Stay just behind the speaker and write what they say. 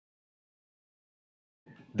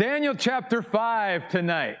Daniel chapter 5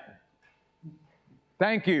 tonight.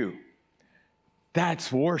 Thank you. That's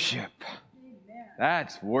worship.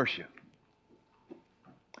 That's worship.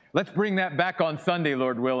 Let's bring that back on Sunday,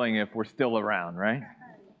 Lord willing, if we're still around, right?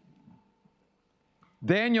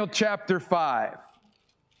 Daniel chapter 5.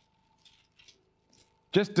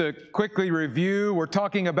 Just to quickly review, we're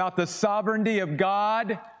talking about the sovereignty of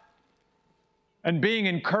God and being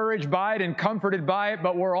encouraged by it and comforted by it,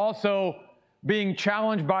 but we're also being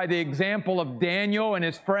challenged by the example of Daniel and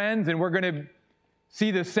his friends, and we're going to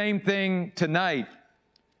see the same thing tonight.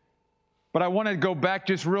 But I want to go back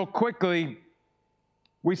just real quickly.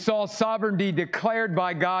 We saw sovereignty declared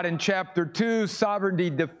by God in chapter 2,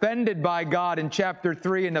 sovereignty defended by God in chapter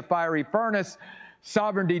 3 in the fiery furnace,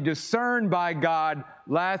 sovereignty discerned by God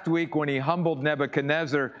last week when he humbled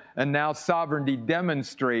Nebuchadnezzar, and now sovereignty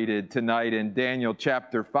demonstrated tonight in Daniel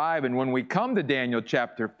chapter 5. And when we come to Daniel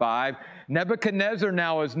chapter 5, Nebuchadnezzar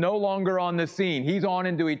now is no longer on the scene. He's on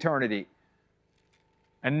into eternity.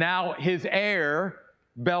 And now his heir,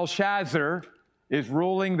 Belshazzar, is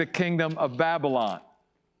ruling the kingdom of Babylon.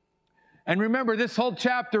 And remember, this whole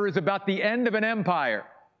chapter is about the end of an empire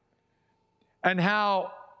and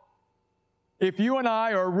how if you and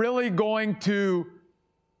I are really going to,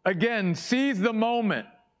 again, seize the moment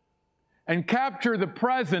and capture the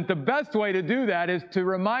present, the best way to do that is to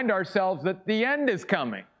remind ourselves that the end is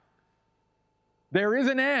coming. There is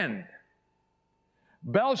an end.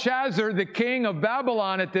 Belshazzar, the king of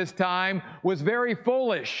Babylon at this time, was very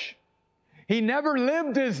foolish. He never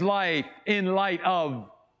lived his life in light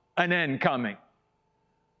of an end coming.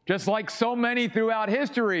 Just like so many throughout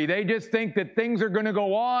history, they just think that things are going to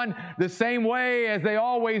go on the same way as they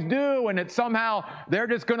always do, and that somehow they're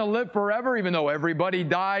just going to live forever, even though everybody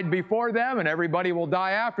died before them and everybody will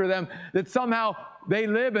die after them, that somehow they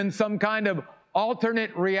live in some kind of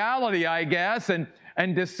alternate reality, I guess,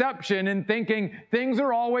 and deception, and thinking things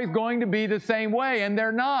are always going to be the same way, and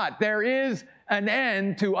they're not. There is an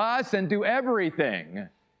end to us and to everything,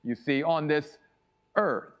 you see, on this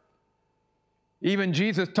earth. Even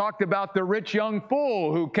Jesus talked about the rich young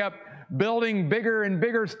fool who kept building bigger and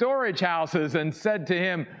bigger storage houses and said to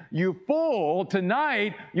him, "You fool,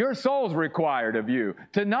 tonight your soul's required of you.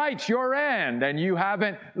 Tonight's your end," and you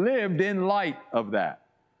haven't lived in light of that.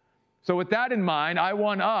 So with that in mind, I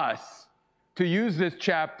want us to use this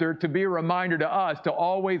chapter to be a reminder to us to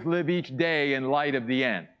always live each day in light of the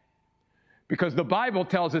end. Because the Bible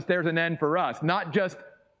tells us there's an end for us, not just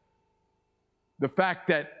the fact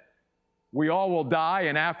that we all will die,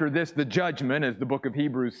 and after this, the judgment, as the book of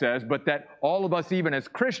Hebrews says, but that all of us, even as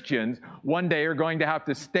Christians, one day are going to have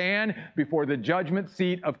to stand before the judgment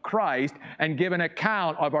seat of Christ and give an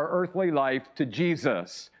account of our earthly life to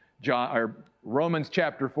Jesus. Romans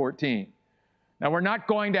chapter 14. Now, we're not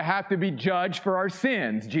going to have to be judged for our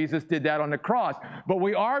sins. Jesus did that on the cross. But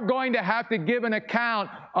we are going to have to give an account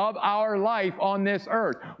of our life on this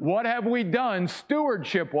earth. What have we done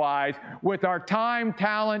stewardship-wise with our time,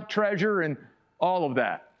 talent, treasure, and all of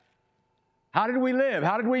that? How did we live?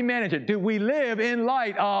 How did we manage it? Do we live in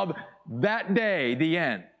light of that day, the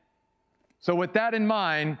end? So with that in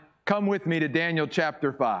mind, come with me to Daniel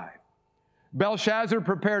chapter 5. Belshazzar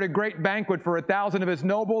prepared a great banquet for 1,000 of his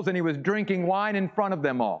nobles, and he was drinking wine in front of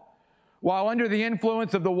them all. While under the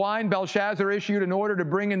influence of the wine, Belshazzar issued an order to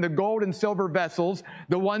bring in the gold and silver vessels,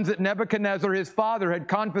 the ones that Nebuchadnezzar, his father, had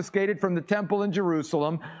confiscated from the temple in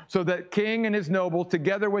Jerusalem, so that king and his nobles,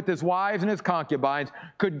 together with his wives and his concubines,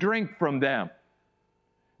 could drink from them.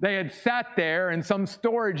 They had sat there in some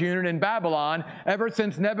storage unit in Babylon ever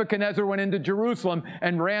since Nebuchadnezzar went into Jerusalem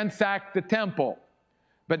and ransacked the temple.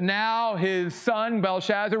 But now his son,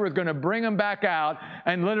 Belshazzar, was going to bring them back out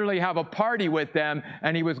and literally have a party with them,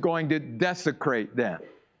 and he was going to desecrate them.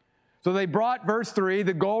 So they brought, verse 3,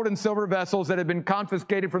 the gold and silver vessels that had been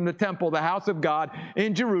confiscated from the temple, the house of God,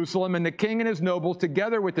 in Jerusalem, and the king and his nobles,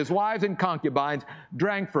 together with his wives and concubines,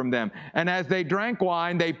 drank from them. And as they drank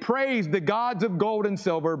wine, they praised the gods of gold and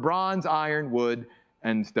silver, bronze, iron, wood,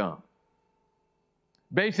 and stone.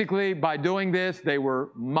 Basically, by doing this, they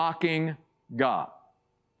were mocking God.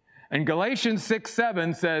 And Galatians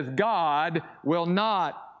 6:7 says, God will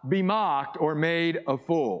not be mocked or made a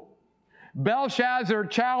fool. Belshazzar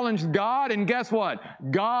challenged God, and guess what?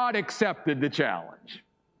 God accepted the challenge.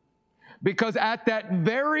 Because at that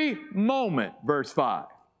very moment, verse 5,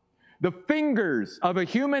 the fingers of a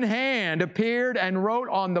human hand appeared and wrote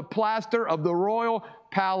on the plaster of the royal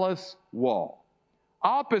palace wall.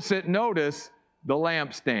 Opposite, notice, the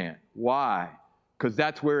lampstand. Why? Because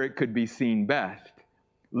that's where it could be seen best.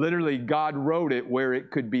 Literally, God wrote it where it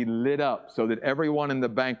could be lit up so that everyone in the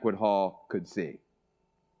banquet hall could see.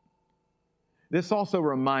 This also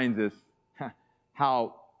reminds us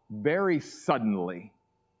how very suddenly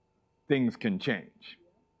things can change.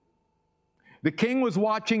 The king was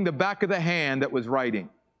watching the back of the hand that was writing.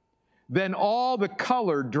 Then all the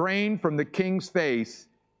color drained from the king's face,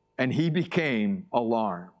 and he became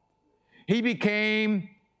alarmed. He became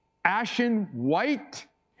ashen white.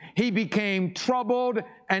 He became troubled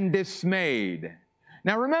and dismayed.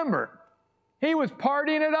 Now remember, he was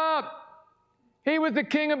partying it up. He was the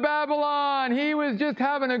king of Babylon. He was just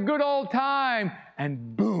having a good old time.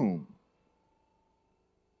 And boom,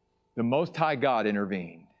 the Most High God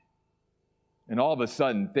intervened. And all of a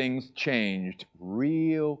sudden, things changed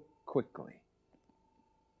real quickly.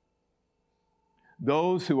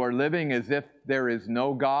 Those who are living as if there is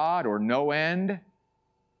no God or no end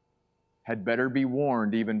had better be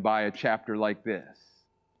warned even by a chapter like this.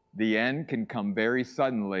 The end can come very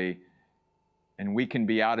suddenly, and we can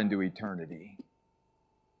be out into eternity.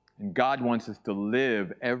 And God wants us to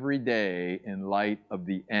live every day in light of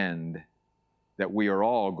the end, that we are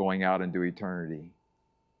all going out into eternity.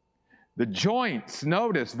 The joints,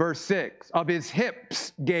 notice verse 6, of his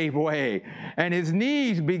hips gave way, and his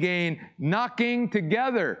knees began knocking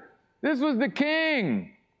together. This was the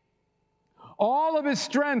king. All of his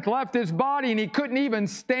strength left his body, and he couldn't even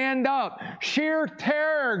stand up. Sheer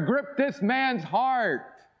terror gripped this man's heart.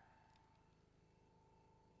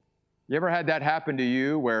 You ever had that happen to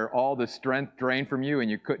you, where all the strength drained from you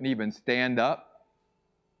and you couldn't even stand up?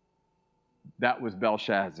 That was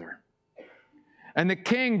Belshazzar. And the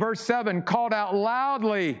king, verse 7, called out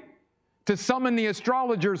loudly to summon the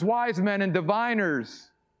astrologers, wise men, and diviners.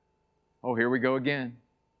 Oh, here we go again.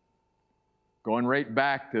 Going right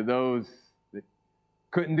back to those that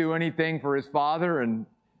couldn't do anything for his father, and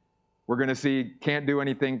we're going to see can't do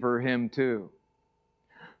anything for him too.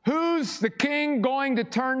 Who's the king going to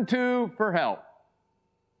turn to for help?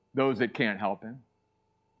 Those that can't help him.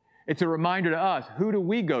 It's a reminder to us, who do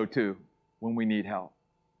we go to when we need help?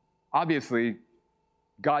 Obviously,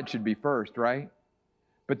 God should be first, right?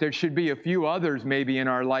 But there should be a few others maybe in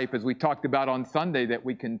our life, as we talked about on Sunday, that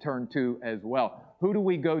we can turn to as well. Who do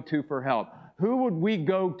we go to for help? Who would we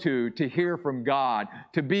go to hear from God,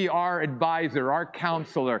 to be our advisor, our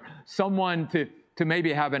counselor, someone to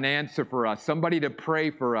maybe have an answer for us, somebody to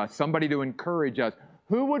pray for us, somebody to encourage us?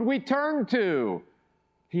 Who would we turn to?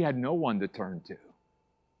 He had no one to turn to.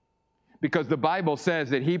 Because the Bible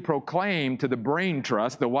says that he proclaimed to the brain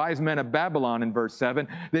trust, the wise men of Babylon in verse 7,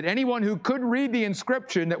 that anyone who could read the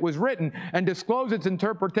inscription that was written and disclose its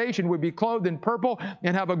interpretation would be clothed in purple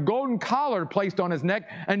and have a golden collar placed on his neck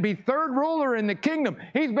and be third ruler in the kingdom.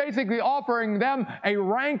 He's basically offering them a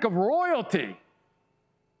rank of royalty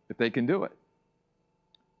if they can do it.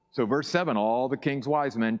 So verse 7, all the king's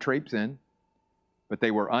wise men traipse in, but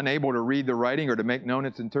they were unable to read the writing or to make known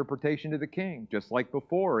its interpretation to the king, just like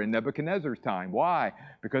before in Nebuchadnezzar's time. Why?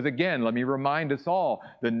 Because again, let me remind us all,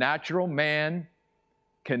 the natural man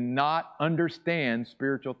cannot understand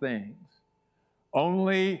spiritual things.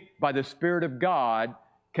 Only by the Spirit of God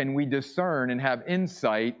can we discern and have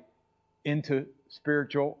insight into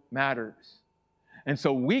spiritual matters. And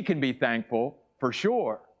so we can be thankful for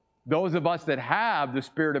sure, those of us that have the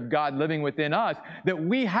Spirit of God living within us, that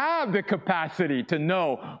we have the capacity to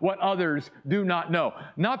know what others do not know.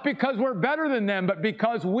 Not because we're better than them, but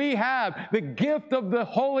because we have the gift of the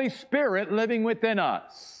Holy Spirit living within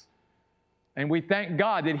us. And we thank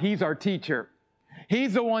God that He's our teacher.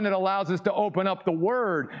 He's the one that allows us to open up the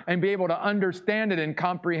Word and be able to understand it and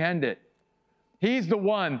comprehend it. He's the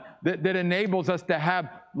one that enables us to have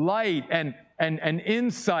light and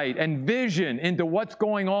insight and vision into what's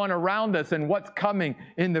going on around us and what's coming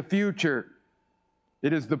in the future.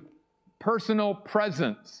 It is the personal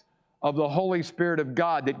presence of the Holy Spirit of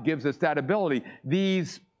God that gives us that ability.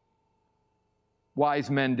 These wise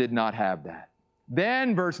men did not have that.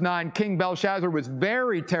 Then, verse 9, King Belshazzar was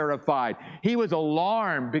very terrified. He was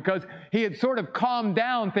alarmed because he had sort of calmed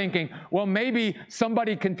down thinking, well, maybe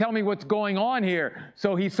somebody can tell me what's going on here.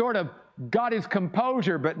 So he sort of got his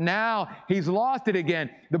composure, but now he's lost it again.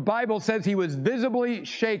 The Bible says he was visibly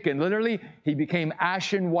shaken. Literally, he became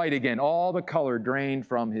ashen white again. All the color drained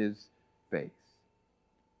from his face.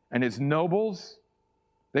 And his nobles,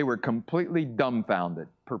 they were completely dumbfounded,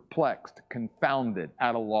 perplexed, confounded,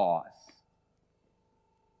 at a loss.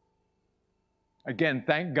 Again,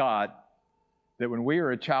 thank God that when we are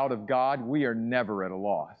a child of God, we are never at a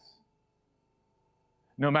loss.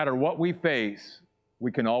 No matter what we face,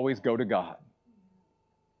 we can always go to God.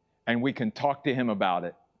 And we can talk to Him about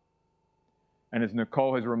it. And as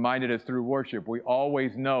Nicole has reminded us through worship, we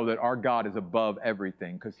always know that our God is above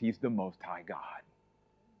everything because He's the Most High God.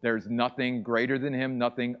 There's nothing greater than him,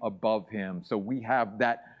 nothing above him. So we have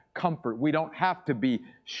that comfort. We don't have to be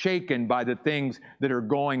shaken by the things that are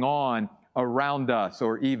going on around us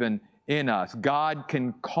or even in us. God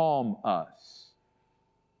can calm us.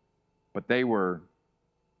 But they were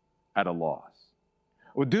at a loss.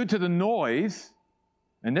 Well, due to the noise,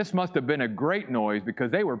 and this must have been a great noise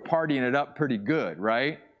because they were partying it up pretty good,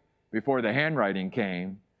 right? Before the handwriting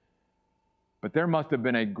came. But there must have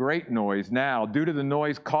been a great noise now. Due to the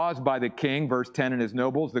noise caused by the king, verse 10, and his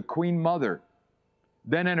nobles, the queen mother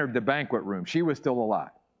then entered the banquet room. She was still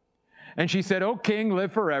alive. And she said, "O king,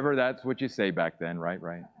 live forever." That's what you say back then, right?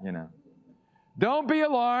 You know. "Don't be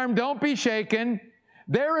alarmed. Don't be shaken.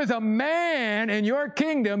 There is a man in your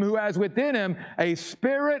kingdom who has within him a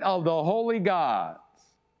spirit of the holy gods."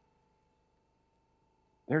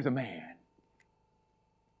 There's a man.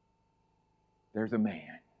 There's a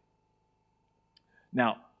man.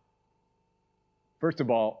 Now, first of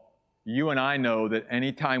all, you and I know that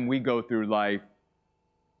anytime we go through life,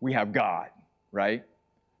 we have God, right?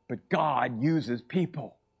 But God uses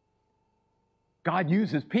people. God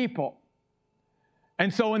uses people.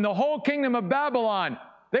 And so in the whole kingdom of Babylon,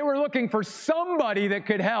 they were looking for somebody that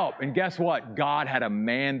could help. And guess what? God had a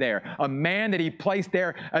man there, a man that he placed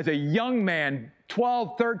there as a young man,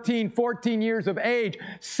 12, 13, 14 years of age,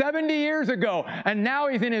 70 years ago. And now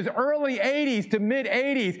he's in his early 80s to mid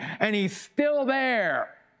 80s, and he's still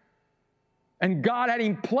there. And God had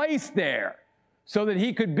him placed there so that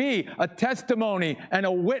he could be a testimony and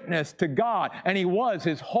a witness to God. And he was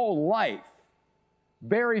his whole life.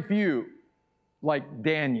 Very few like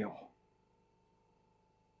Daniel.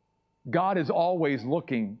 God is always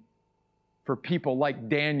looking for people like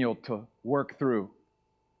Daniel to work through,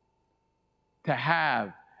 to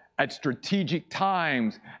have at strategic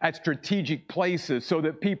times, at strategic places, so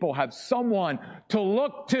that people have someone to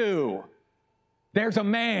look to. There's a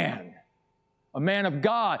man of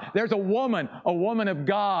God. There's a woman of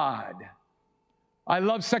God. I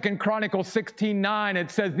love 2 Chronicles 16:9.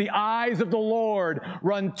 It says, "The eyes of the Lord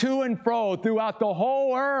run to and fro throughout the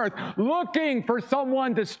whole earth, looking for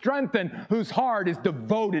someone to strengthen whose heart is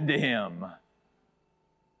devoted to him."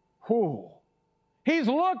 Whew. He's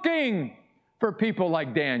looking for people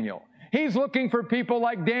like Daniel. He's looking for people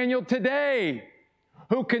like Daniel today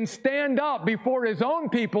who can stand up before his own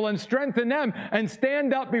people and strengthen them, and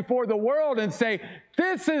stand up before the world and say,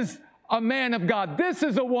 "This is a man of God. This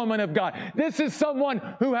is a woman of God. This is someone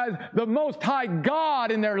who has the Most High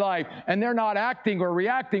God in their life," and they're not acting or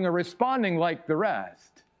reacting or responding like the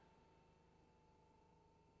rest.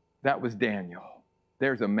 That was Daniel.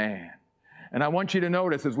 There's a man. And I want you to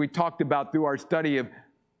notice, as we talked about through our study of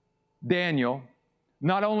Daniel,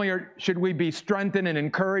 not only should we be strengthened and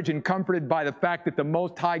encouraged and comforted by the fact that the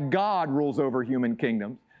Most High God rules over human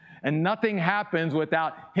kingdoms, and nothing happens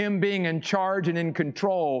without him being in charge and in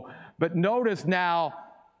control. But notice now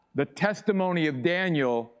the testimony of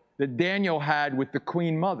Daniel that Daniel had with the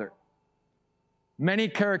queen mother. Many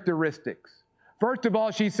characteristics. First of all,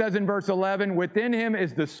 she says in verse 11, "Within him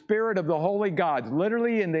is the spirit of the holy gods."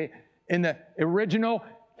 Literally in the original,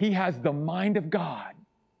 he has the mind of God.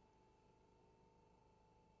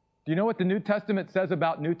 Do you know what the New Testament says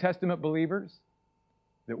about New Testament believers?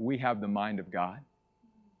 That we have the mind of God.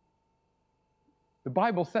 The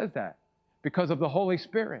Bible says that because of the Holy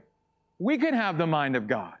Spirit. We can have the mind of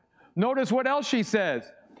God. Notice what else she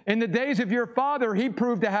says. "In the days of your father, he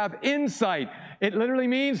proved to have insight." It literally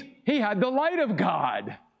means he had the light of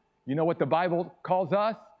God. You know what the Bible calls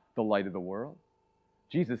us? The light of the world.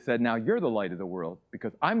 Jesus said, "Now you're the light of the world,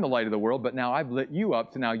 because I'm the light of the world, but now I've lit you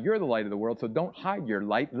up, so now you're the light of the world, so don't hide your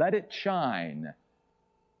light, let it shine."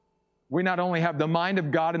 We not only have the mind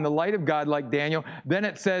of God and the light of God like Daniel, then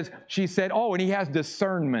it says, she said, "Oh, and he has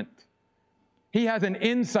discernment." He has an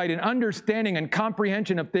insight and understanding and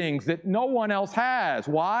comprehension of things that no one else has.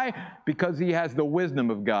 Why? Because he has the wisdom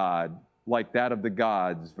of God, like that of the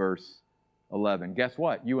gods, verse 11. Guess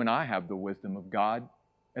what? You and I have the wisdom of God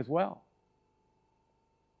as well.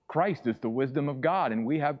 Christ is the wisdom of God, and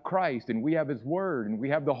we have Christ, and we have his word, and we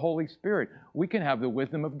have the Holy Spirit. We can have the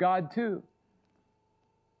wisdom of God too.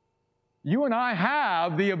 You and I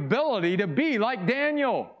have the ability to be like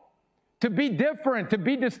Daniel, to be different, to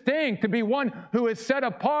be distinct, to be one who is set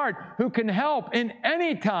apart, who can help in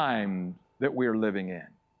any time that we are living in.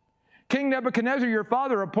 "King Nebuchadnezzar, your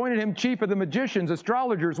father, appointed him chief of the magicians,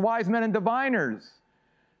 astrologers, wise men, and diviners.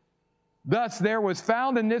 Thus there was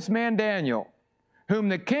found in this man Daniel, whom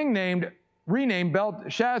the king renamed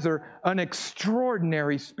Belshazzar, an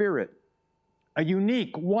extraordinary spirit." A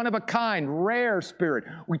unique, one-of-a-kind, rare spirit.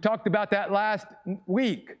 We talked about that last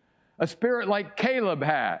week. A spirit like Caleb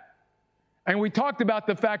had. And we talked about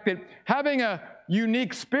the fact that having a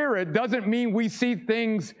unique spirit doesn't mean we see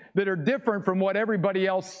things that are different from what everybody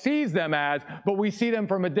else sees them as, but we see them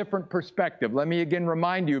from a different perspective. Let me again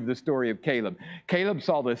remind you of the story of Caleb. Caleb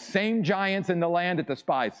saw the same giants in the land that the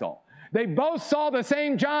spies saw. They both saw the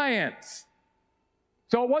same giants.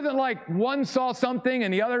 So it wasn't like one saw something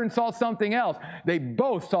and the other saw something else. They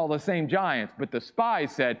both saw the same giants, but the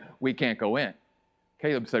spies said, we can't go in.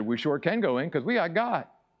 Caleb said, we sure can go in because we got God.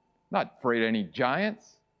 Not afraid of any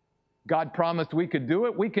giants. God promised we could do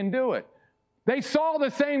it. We can do it. They saw the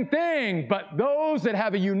same thing, but those that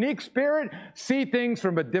have a unique spirit see things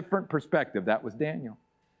from a different perspective. That was Daniel.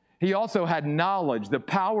 He also had knowledge, the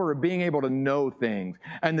power of being able to know things,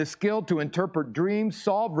 and the skill to interpret dreams,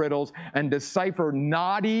 solve riddles, and decipher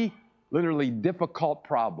knotty, literally difficult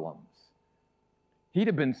problems. He'd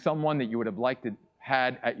have been someone that you would have liked to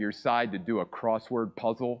had at your side to do a crossword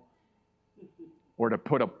puzzle or to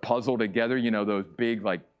put a puzzle together, you know, those big,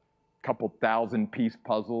 like, couple thousand-piece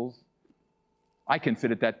puzzles. I can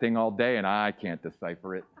sit at that thing all day, and I can't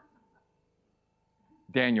decipher it.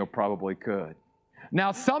 Daniel probably could.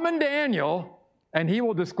 Now summon Daniel, and he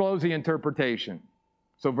will disclose the interpretation.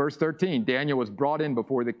 So verse 13, Daniel was brought in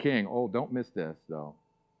before the king. Oh, don't miss this, though.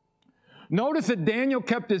 Notice that Daniel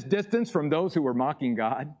kept his distance from those who were mocking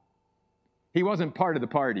God. He wasn't part of the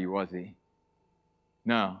party, was he?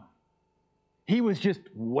 No. He was just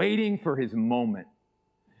waiting for his moment.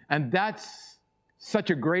 And that's such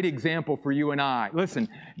a great example for you and I. Listen,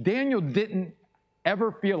 Daniel didn't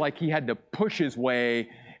ever feel like he had to push his way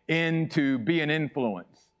into be an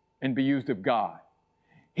influence and be used of God.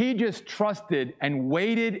 He just trusted and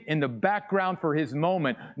waited in the background for his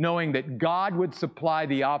moment, knowing that God would supply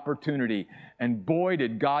the opportunity. And boy,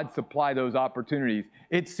 did God supply those opportunities.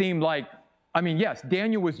 It seemed like, yes,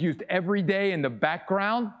 Daniel was used every day in the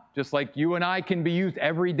background, just like you and I can be used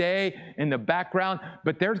every day in the background.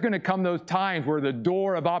 But there's going to come those times where the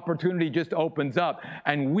door of opportunity just opens up,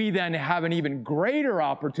 and we then have an even greater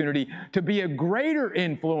opportunity to be a greater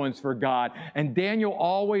influence for God. And Daniel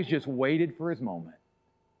always just waited for his moment.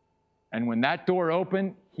 And when that door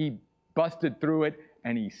opened, he busted through it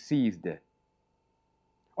and he seized it.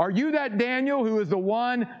 Are you that Daniel who is the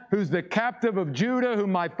one who's the captive of Judah,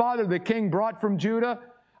 whom my father the king brought from Judah?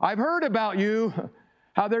 I've heard about you,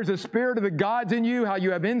 how there's a spirit of the gods in you, how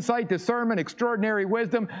you have insight, discernment, extraordinary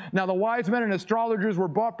wisdom. Now the wise men and astrologers were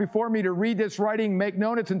brought before me to read this writing, make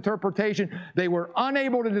known its interpretation. They were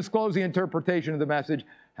unable to disclose the interpretation of the message.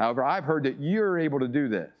 However, I've heard that you're able to do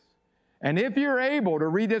this. And if you're able to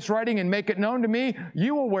read this writing and make it known to me,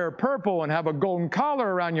 you will wear purple and have a golden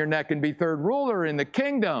collar around your neck and be third ruler in the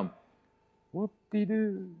kingdom.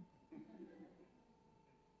 Whoop-de-doo.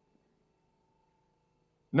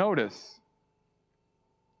 Notice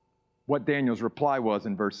what Daniel's reply was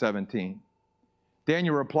in verse 17.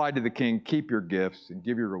 Daniel replied to the king, keep your gifts and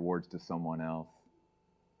give your rewards to someone else.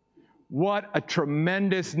 What a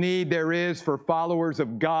tremendous need there is for followers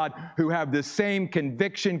of God who have the same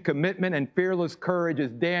conviction, commitment, and fearless courage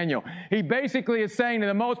as Daniel. He basically is saying to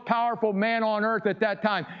the most powerful man on earth at that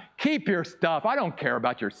time, keep your stuff. I don't care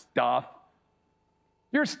about your stuff.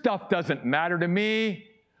 Your stuff doesn't matter to me.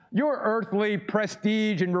 Your earthly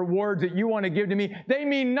prestige and rewards that you want to give to me, they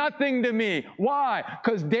mean nothing to me. Why?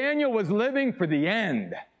 Because Daniel was living for the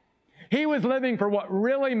end. He was living for what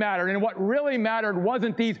really mattered, and what really mattered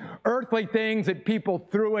wasn't these earthly things that people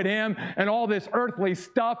threw at him and all this earthly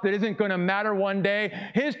stuff that isn't going to matter one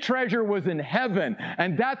day. His treasure was in heaven,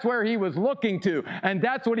 and that's where he was looking to, and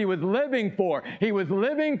that's what he was living for. He was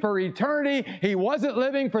living for eternity. He wasn't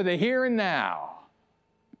living for the here and now.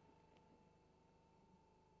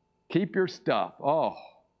 Keep your stuff. Oh,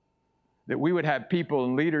 that we would have people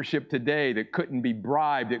in leadership today that couldn't be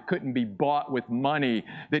bribed, that couldn't be bought with money,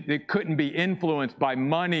 that couldn't be influenced by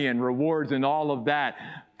money and rewards and all of that.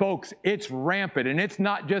 Folks, it's rampant, and it's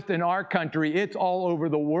not just in our country, it's all over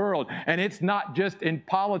the world. And it's not just in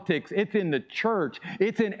politics, it's in the church.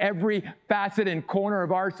 It's in every facet and corner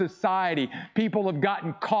of our society. People have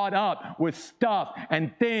gotten caught up with stuff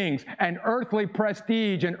and things and earthly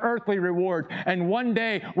prestige and earthly rewards. And one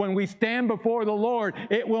day when we stand before the Lord,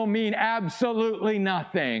 it will mean absolutely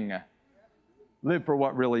nothing. Live for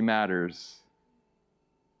what really matters.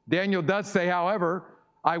 Daniel does say, however,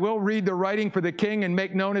 I will read the writing for the king and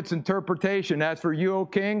make known its interpretation. As for you, O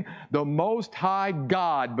king, the Most High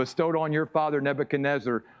God bestowed on your father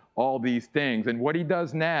Nebuchadnezzar all these things. And what he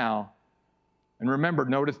does now, and remember,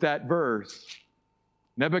 notice that verse,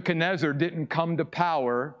 Nebuchadnezzar didn't come to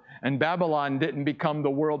power, and Babylon didn't become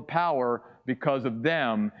the world power because of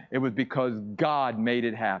them. It was because God made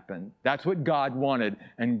it happen. That's what God wanted,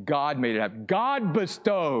 and God made it happen. God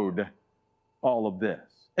bestowed all of this.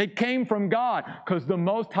 It came from God because the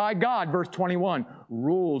Most High God, verse 21,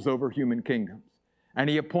 rules over human kingdoms. And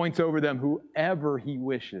he appoints over them whoever he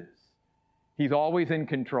wishes. He's always in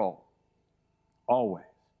control. Always.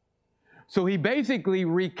 So he basically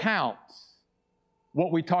recounts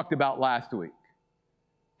what we talked about last week.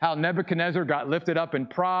 How Nebuchadnezzar got lifted up in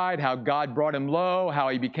pride, how God brought him low, how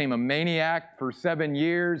he became a maniac for 7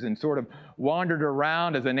 years and sort of wandered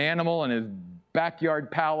around as an animal in his backyard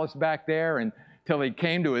palace back there until he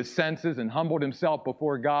came to his senses and humbled himself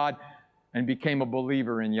before God and became a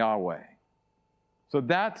believer in Yahweh. So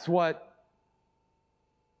that's what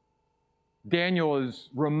Daniel is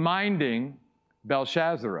reminding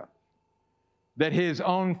Belshazzar of, that his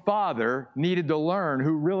own father needed to learn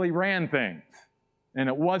who really ran things. And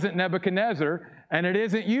it wasn't Nebuchadnezzar, and it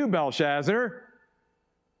isn't you, Belshazzar.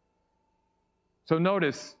 So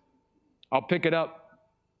notice, I'll pick it up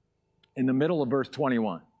in the middle of verse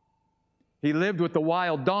 21. He lived with the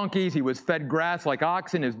wild donkeys. He was fed grass like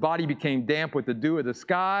oxen. His body became damp with the dew of the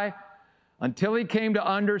sky until he came to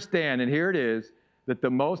understand, and here it is, that the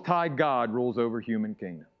Most High God rules over human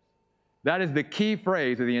kingdoms. That is the key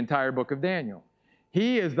phrase of the entire book of Daniel.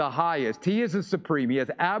 He is the highest. He is the supreme. He has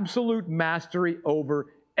absolute mastery over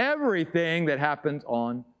everything that happens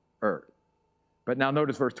on earth. But now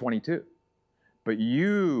notice verse 22. But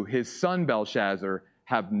you, his son Belshazzar,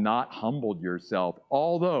 have not humbled yourself,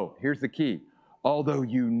 although, here's the key, although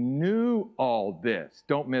you knew all this.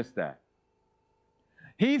 Don't miss that.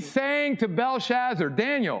 He's saying to Belshazzar,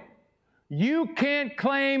 Daniel, you can't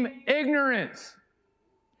claim ignorance.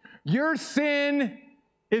 Your sin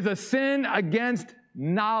is a sin against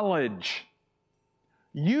knowledge.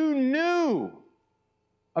 You knew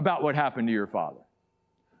about what happened to your father.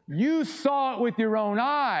 You saw it with your own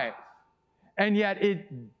eyes, and yet it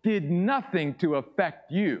did nothing to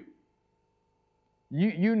affect you.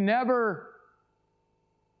 You never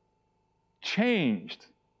changed.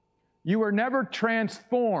 You were never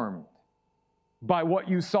transformed by what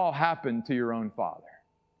you saw happen to your own father.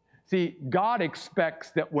 See, God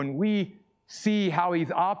expects that when we see how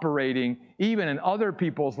he's operating, even in other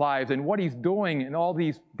people's lives and what he's doing in all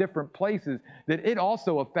these different places, that it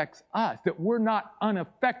also affects us, that we're not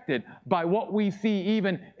unaffected by what we see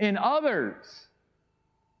even in others.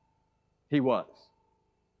 He was.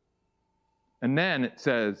 And then it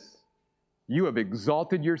says, you have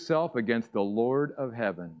exalted yourself against the Lord of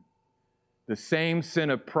heaven. The same sin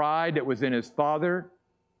of pride that was in his father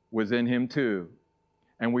was in him too.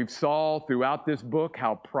 And we've saw throughout this book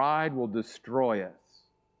how pride will destroy us.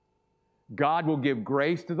 God will give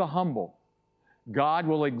grace to the humble. God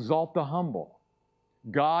will exalt the humble.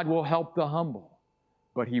 God will help the humble.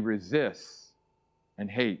 But he resists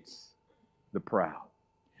and hates the proud.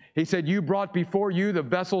 He said, you brought before you the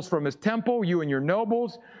vessels from his temple, you and your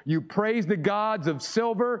nobles. You praised the gods of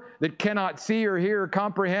silver that cannot see or hear or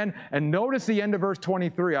comprehend. And notice the end of verse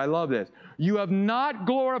 23. I love this. You have not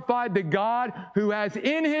glorified the God who has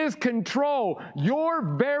in his control your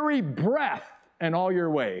very breath and all your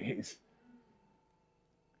ways.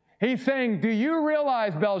 He's saying, do you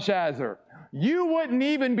realize, Belshazzar, you wouldn't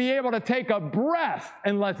even be able to take a breath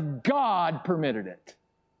unless God permitted it.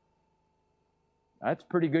 That's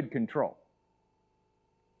pretty good control.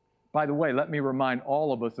 By the way, let me remind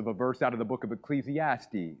all of us of a verse out of the book of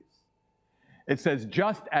Ecclesiastes. It says,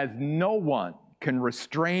 just as no one can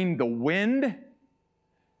restrain the wind,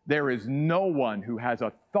 there is no one who has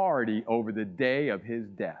authority over the day of his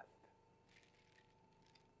death.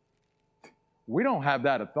 We don't have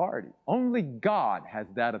that authority. Only God has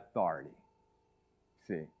that authority.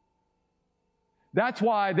 See? That's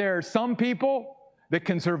why there are some people that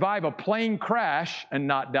can survive a plane crash and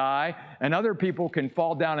not die, and other people can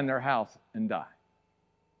fall down in their house and die.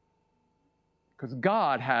 Because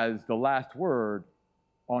God has the last word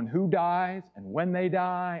on who dies and when they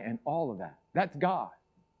die and all of that. That's God.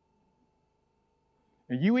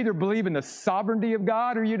 And you either believe in the sovereignty of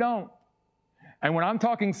God or you don't. And when I'm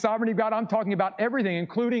talking sovereignty of God, I'm talking about everything,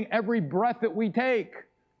 including every breath that we take.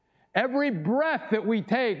 Every breath that we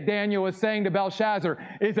take, Daniel is saying to Belshazzar,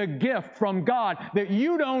 is a gift from God that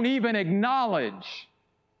you don't even acknowledge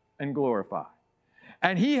and glorify.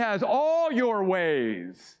 And he has all your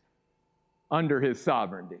ways under his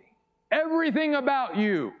sovereignty. Everything about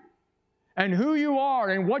you and who you are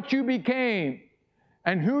and what you became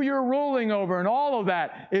and who you're ruling over and all of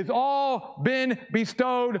that is all been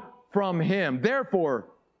bestowed from him. Therefore,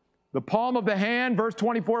 the palm of the hand, verse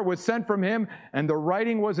 24, was sent from him, and the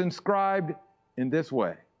writing was inscribed in this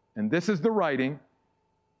way. And this is the writing,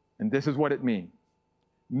 and this is what it means.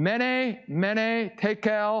 Mene, mene,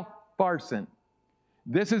 tekel, parsin.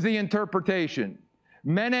 This is the interpretation.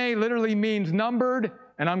 Mene literally means numbered,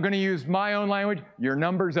 and I'm going to use my own language. Your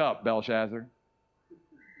number's up, Belshazzar.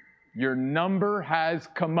 Your number has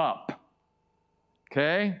come up.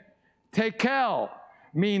 Okay? Tekel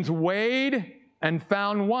means weighed and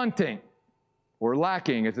found wanting, or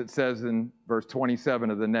lacking, as it says in verse 27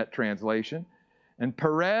 of the Net translation. And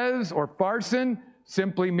Perez or Pharsin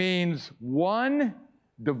simply means one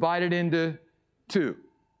divided into two.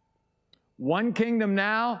 One kingdom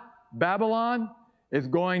now, Babylon, is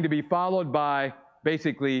going to be followed by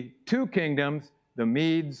basically two kingdoms, the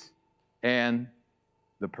Medes and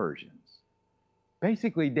the Persians.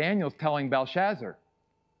 Basically, Daniel's telling Belshazzar,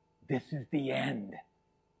 this is the end.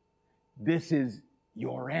 This is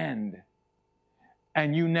your end.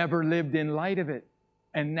 And you never lived in light of it.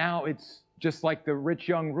 And now it's just like the rich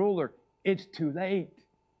young ruler. It's too late.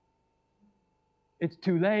 It's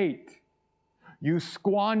too late. You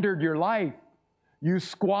squandered your life. You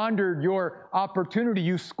squandered your opportunity.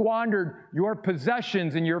 You squandered your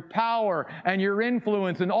possessions and your power and your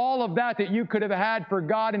influence and all of that you could have had for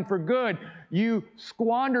God and for good. You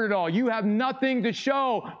squandered it all. You have nothing to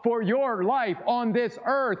show for your life on this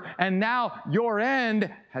earth. And now your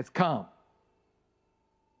end has come.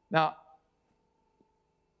 Now,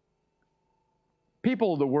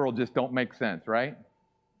 people of the world just don't make sense, right?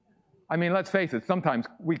 I mean, let's face it, sometimes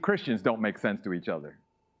we Christians don't make sense to each other.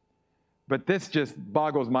 But this just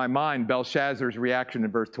boggles my mind, Belshazzar's reaction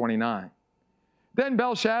in verse 29. Then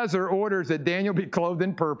Belshazzar orders that Daniel be clothed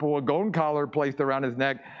in purple, a golden collar placed around his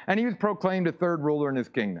neck, and he was proclaimed the third ruler in his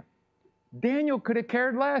kingdom. Daniel could have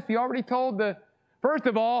cared less. He already told first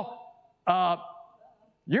of all,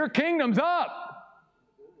 your kingdom's up.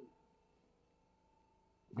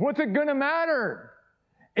 What's it going to matter?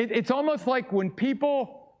 It's almost like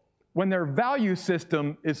when their value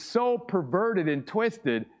system is so perverted and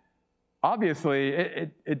twisted, obviously,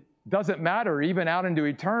 it doesn't matter. Even out into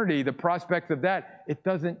eternity, the prospects of that, it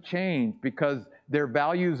doesn't change because their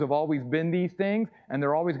values have always been these things, and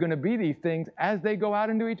they're always going to be these things as they go out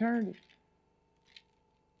into eternity.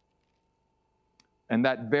 And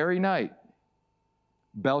that very night,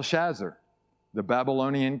 Belshazzar, the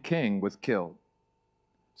Babylonian king, was killed.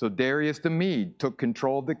 So Darius the Mede took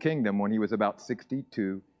control of the kingdom when he was about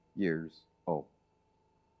 62 years old.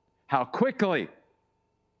 How quickly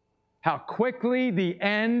the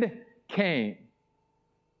end came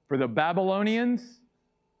for the Babylonians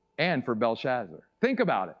and for Belshazzar. Think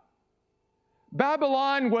about it.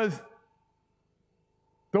 Babylon was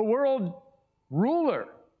the world ruler.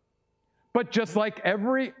 But just like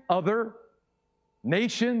every other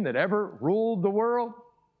nation that ever ruled the world,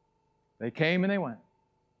 they came and they went.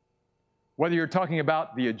 Whether you're talking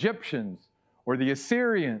about the Egyptians or the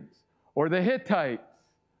Assyrians or the Hittites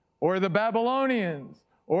or the Babylonians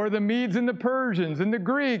or the Medes and the Persians and the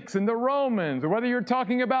Greeks and the Romans, or whether you're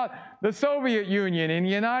talking about the Soviet Union and the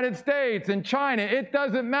United States and China, it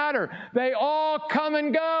doesn't matter. They all come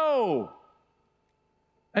and go.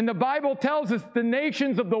 And the Bible tells us the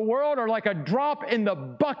nations of the world are like a drop in the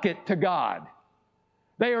bucket to God.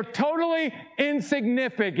 They are totally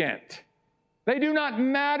insignificant. They do not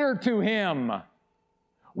matter to Him.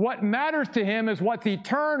 What matters to Him is what's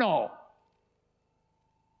eternal.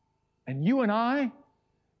 And you and I,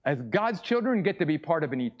 as God's children, get to be part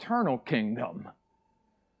of an eternal kingdom.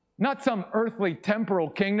 Not some earthly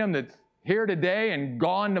temporal kingdom that's here today and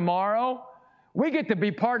gone tomorrow. We get to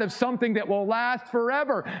be part of something that will last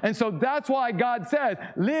forever. And so that's why God says,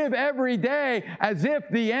 live every day as if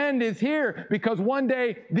the end is here, because one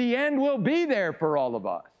day the end will be there for all of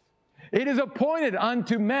us. It is appointed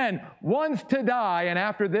unto men once to die, and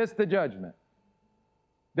after this, the judgment.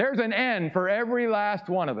 There's an end for every last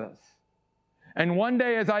one of us. And one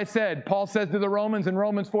day, as I said, Paul says to the Romans in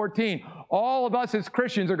Romans 14, all of us as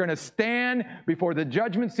Christians are going to stand before the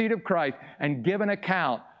judgment seat of Christ and give an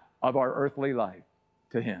account of our earthly life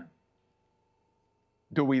to Him.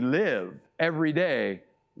 Do we live every day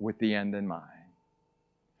with the end in mind?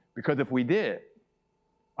 Because if we did,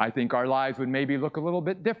 I think our lives would maybe look a little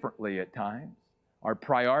bit differently at times. Our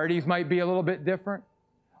priorities might be a little bit different.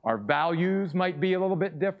 Our values might be a little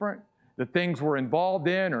bit different. The things we're involved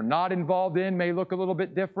in or not involved in may look a little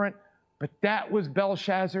bit different. But that was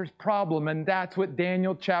Belshazzar's problem, and that's what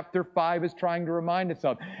Daniel chapter 5 is trying to remind us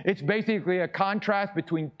of. It's basically a contrast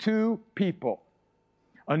between two people.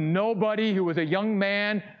 A nobody who was a young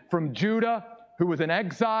man from Judah, who was in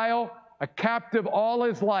exile, a captive all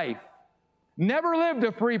his life. Never lived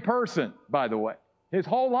a free person, by the way, his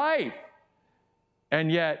whole life.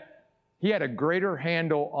 And yet, he had a greater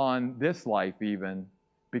handle on this life even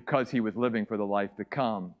because he was living for the life to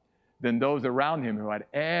come than those around him who had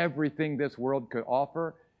everything this world could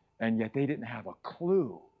offer And yet they didn't have a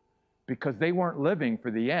clue because they weren't living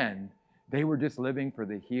for the end. They were just living for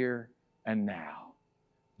the here and now.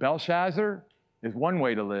 Belshazzar is one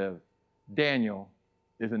way to live. Daniel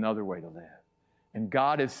is another way to live. And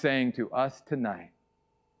God is saying to us tonight,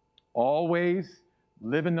 always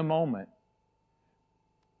live in the moment.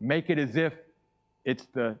 Make it as if it's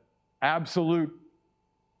the absolute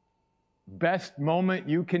best moment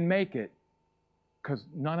you can make it, because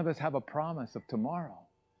none of us have a promise of tomorrow.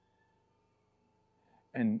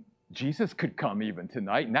 And Jesus could come even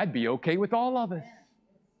tonight, and that'd be okay with all of us.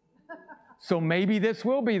 So maybe this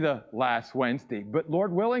will be the last Wednesday, but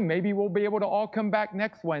Lord willing, maybe we'll be able to all come back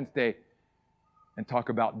next Wednesday and talk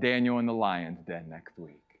about Daniel and the lion's den next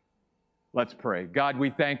week. Let's pray. God, we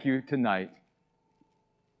thank you tonight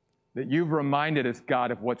that you've reminded us, God,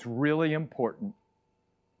 of what's really important.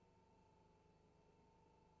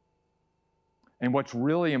 And what's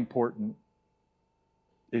really important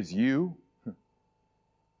is you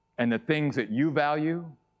and the things that you value,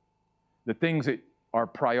 the things that are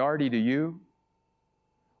priority to you.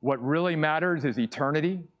 What really matters is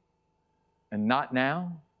eternity and not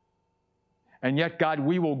now. And yet, God,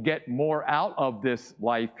 we will get more out of this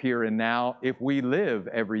life here and now if we live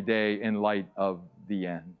every day in light of the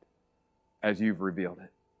end, as you've revealed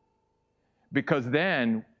it. Because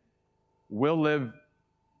then we'll live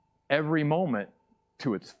every moment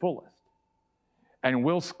to its fullest. And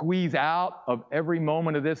we'll squeeze out of every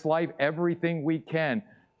moment of this life everything we can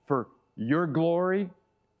for your glory,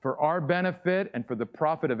 for our benefit, and for the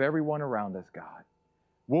profit of everyone around us, God.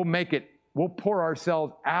 We'll pour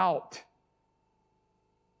ourselves out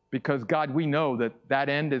because, God, we know that that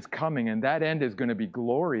end is coming, and that end is going to be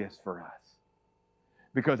glorious for us.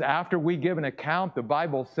 Because after we give an account, the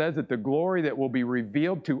Bible says that the glory that will be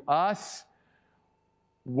revealed to us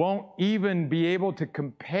won't even be able to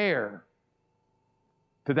compare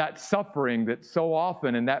to that suffering that so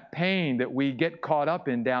often and that pain that we get caught up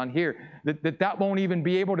in down here, that won't even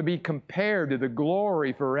be able to be compared to the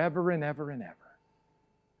glory forever and ever and ever.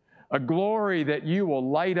 A glory that you will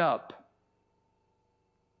light up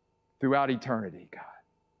throughout eternity, God.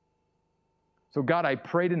 So God, I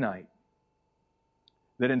pray tonight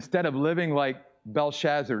that instead of living like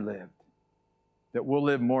Belshazzar lived, that we'll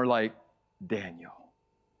live more like Daniel.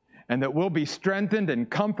 And that we'll be strengthened and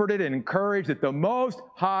comforted and encouraged that the Most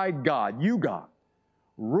High God, you God,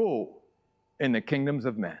 rule in the kingdoms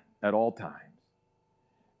of men at all times.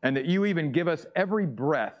 And that you even give us every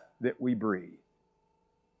breath that we breathe.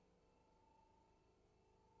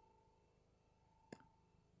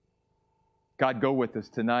 God, go with us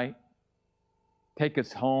tonight. Take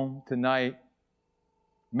us home tonight.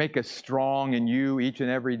 Make us strong in you each and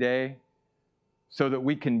every day so that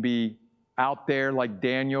we can be out there like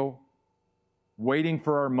Daniel, waiting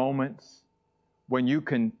for our moments when you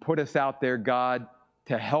can put us out there, God,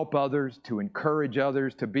 to help others, to encourage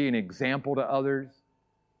others, to be an example to others.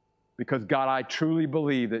 Because, God, I truly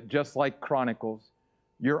believe that just like Chronicles,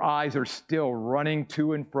 your eyes are still running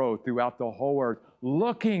to and fro throughout the whole earth,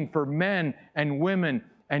 looking for men and women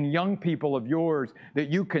and young people of yours that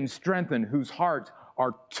you can strengthen, whose hearts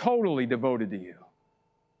are totally devoted to you.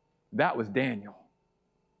 That was Daniel.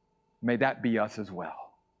 May that be us as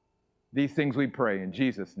well. These things we pray in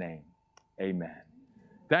Jesus' name. Amen.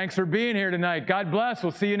 Thanks for being here tonight. God bless.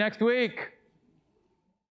 We'll see you next week.